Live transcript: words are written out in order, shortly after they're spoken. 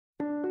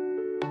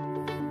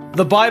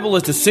The Bible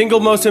is the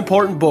single most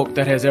important book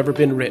that has ever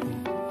been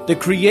written. The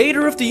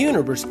creator of the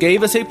universe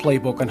gave us a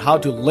playbook on how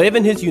to live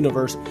in his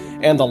universe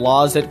and the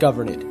laws that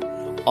govern it.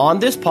 On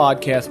this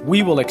podcast,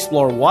 we will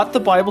explore what the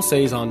Bible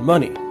says on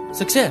money,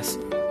 success,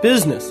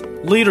 business,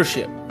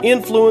 leadership,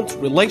 influence,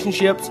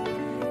 relationships,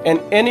 and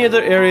any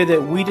other area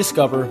that we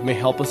discover may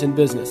help us in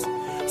business.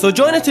 So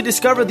join us to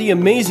discover the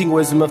amazing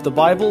wisdom of the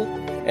Bible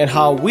and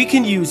how we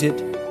can use it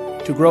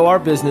to grow our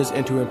business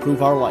and to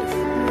improve our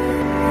life.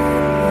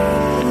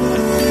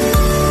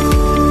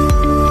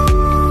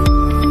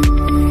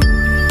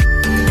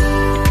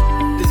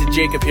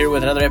 Jacob here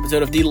with another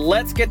episode of the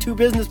Let's Get to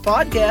Business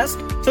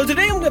podcast. So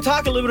today I'm going to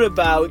talk a little bit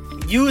about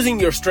using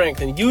your strength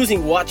and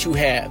using what you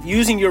have,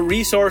 using your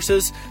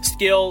resources,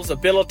 skills,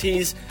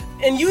 abilities,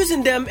 and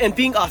using them and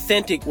being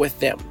authentic with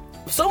them.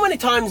 So many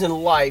times in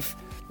life,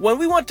 when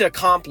we want to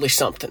accomplish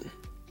something,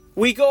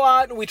 we go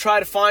out and we try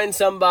to find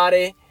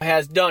somebody who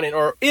has done it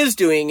or is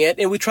doing it,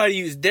 and we try to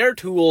use their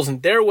tools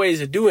and their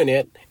ways of doing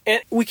it.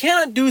 And we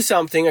cannot do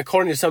something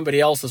according to somebody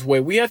else's way.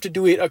 We have to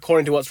do it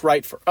according to what's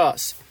right for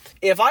us.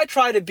 If I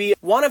try to be,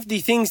 one of the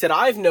things that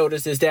I've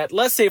noticed is that,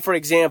 let's say, for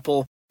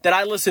example, that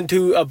I listen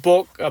to a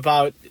book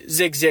about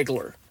Zig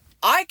Ziglar.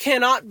 I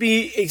cannot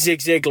be a Zig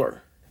Ziglar,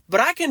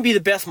 but I can be the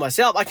best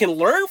myself. I can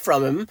learn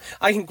from him.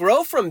 I can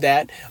grow from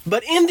that.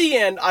 But in the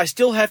end, I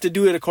still have to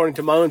do it according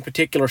to my own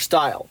particular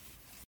style.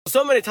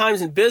 So many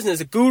times in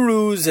business,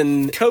 gurus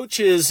and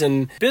coaches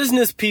and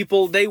business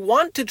people, they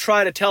want to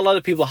try to tell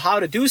other people how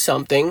to do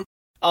something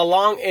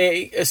along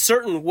a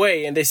certain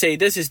way, and they say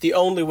this is the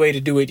only way to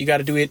do it. You got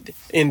to do it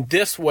in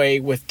this way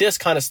with this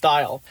kind of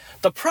style.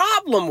 The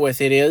problem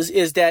with it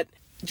is that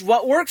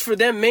what works for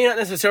them may not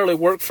necessarily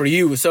work for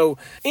you. So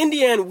in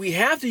the end, we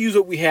have to use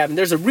what we have. And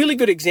there's a really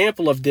good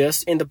example of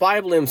this in the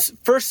Bible in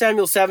 1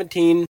 Samuel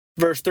 17,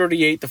 verse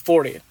 38 to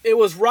 40. It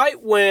was right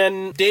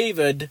when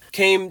David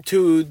came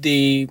to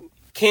the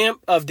camp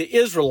of the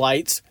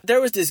Israelites.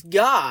 There was this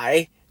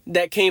guy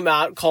that came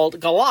out called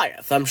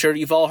Goliath. I'm sure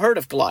you've all heard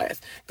of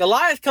Goliath.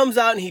 Goliath comes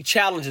out and he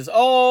challenges,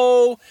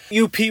 "Oh,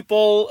 you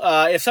people,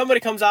 if somebody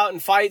comes out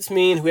and fights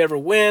me and whoever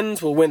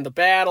wins will win the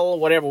battle,"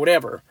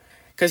 whatever.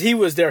 Because he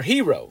was their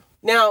hero.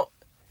 Now,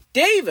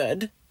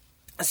 David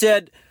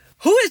said,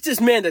 "Who is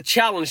this man that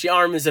challenged the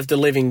armies of the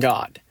living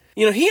God?"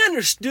 You know, he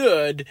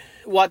understood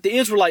what the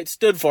Israelites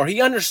stood for. He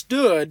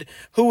understood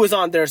who was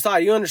on their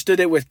side. He understood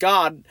that with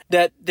God,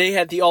 that they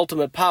had the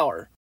ultimate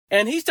power.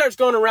 And he starts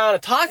going around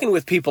and talking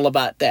with people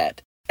about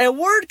that. And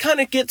word kind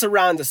of gets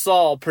around to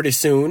Saul pretty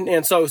soon.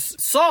 And so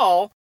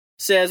Saul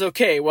says,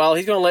 okay, well,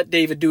 he's going to let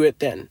David do it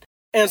then.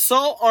 And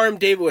Saul armed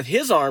David with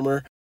his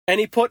armor, and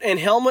he put an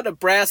helmet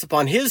of brass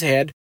upon his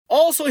head.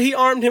 Also, he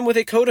armed him with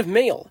a coat of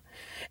mail.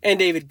 And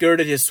David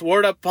girded his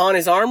sword upon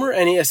his armor,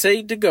 and he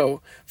essayed to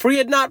go, for he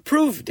had not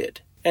proved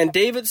it. And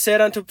David said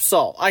unto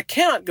Saul, I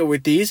cannot go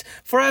with these,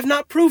 for I have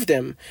not proved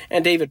them.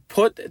 And David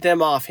put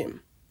them off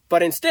him.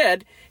 But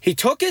instead, he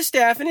took his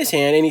staff in his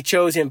hand, and he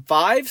chose him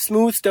 5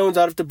 smooth stones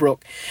out of the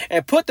brook,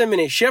 and put them in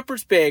a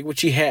shepherd's bag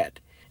which he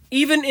had,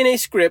 even in a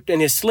scrip,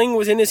 and his sling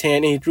was in his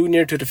hand, and he drew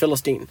near to the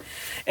Philistine.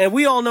 And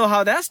we all know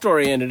how that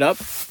story ended up.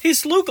 He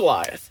slew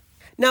Goliath.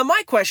 Now,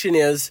 my question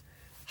is,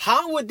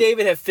 how would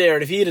David have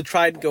fared if he had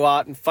tried to go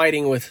out and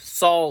fighting with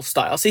Saul's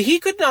style? See, he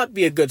could not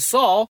be a good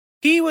Saul.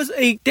 He was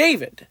a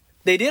David.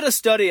 They did a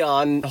study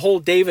on the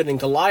whole David and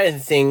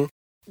Goliath thing.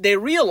 They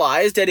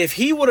realized that if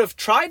he would have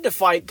tried to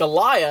fight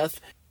Goliath,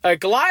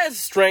 Goliath's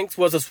strength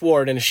was a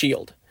sword and a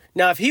shield.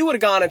 Now, if he would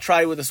have gone and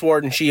tried with a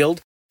sword and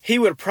shield, he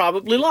would have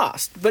probably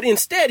lost. But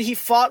instead, he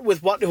fought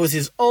with what was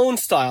his own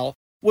style,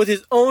 with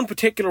his own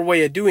particular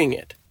way of doing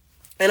it.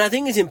 And I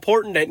think it's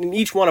important that in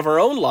each one of our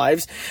own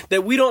lives,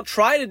 that we don't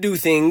try to do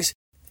things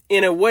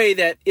in a way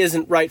that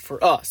isn't right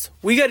for us.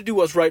 We got to do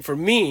what's right for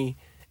me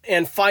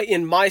and fight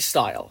in my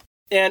style.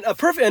 And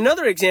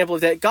another example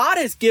is that God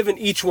has given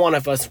each one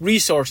of us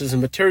resources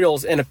and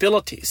materials and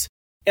abilities.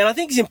 And I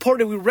think it's important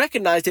that we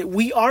recognize that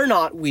we are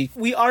not weak.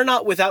 We are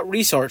not without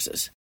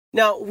resources.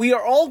 Now, we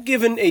are all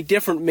given a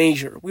different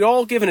measure. We're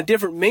all given a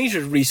different measure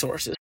of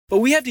resources. But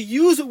we have to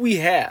use what we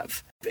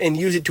have and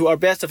use it to our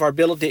best of our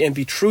ability and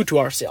be true to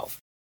ourselves.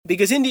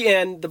 Because in the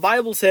end, the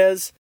Bible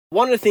says,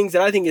 one of the things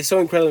that I think is so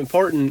incredibly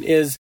important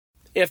is,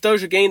 if those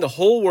who gain the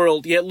whole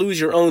world yet lose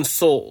your own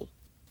soul,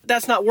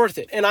 that's not worth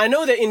it. And I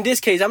know that in this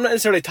case, I'm not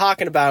necessarily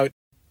talking about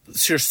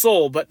your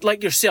soul, but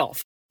like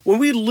yourself. When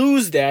we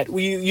lose that,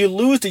 you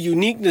lose the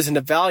uniqueness and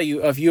the value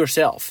of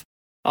yourself.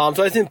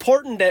 So it's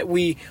important that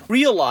we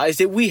realize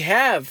that we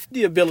have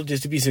the abilities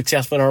to be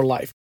successful in our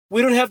life.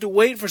 We don't have to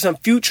wait for some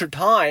future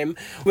time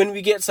when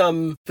we get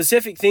some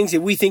specific things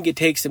that we think it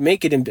takes to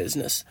make it in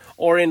business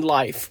or in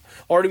life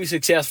or to be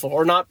successful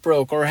or not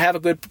broke or have a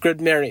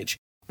good marriage.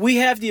 We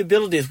have the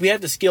abilities, we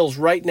have the skills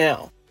right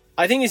now.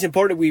 I think it's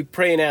important we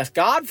pray and ask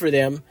God for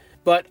them,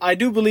 but I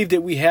do believe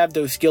that we have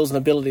those skills and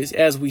abilities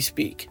as we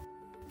speak.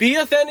 Be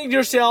authentic to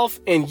yourself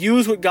and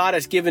use what God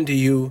has given to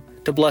you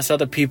to bless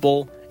other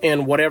people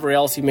and whatever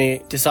else you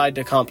may decide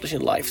to accomplish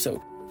in life.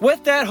 So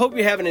with that, hope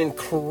you have an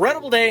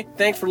incredible day.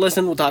 Thanks for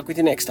listening. We'll talk with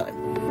you next time.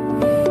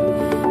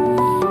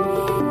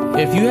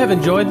 If you have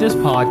enjoyed this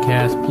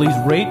podcast, please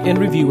rate and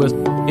review us.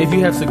 If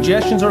you have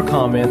suggestions or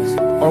comments,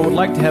 or would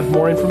like to have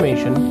more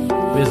information,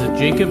 visit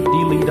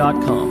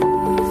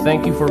jacobdlee.com.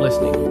 Thank you for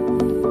listening.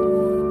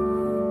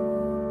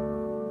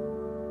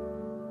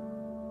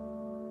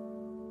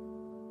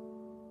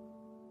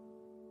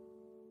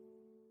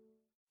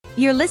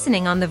 You're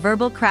listening on the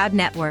Verbal Crowd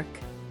Network.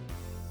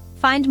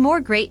 Find more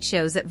great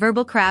shows at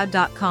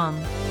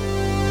verbalcrowd.com.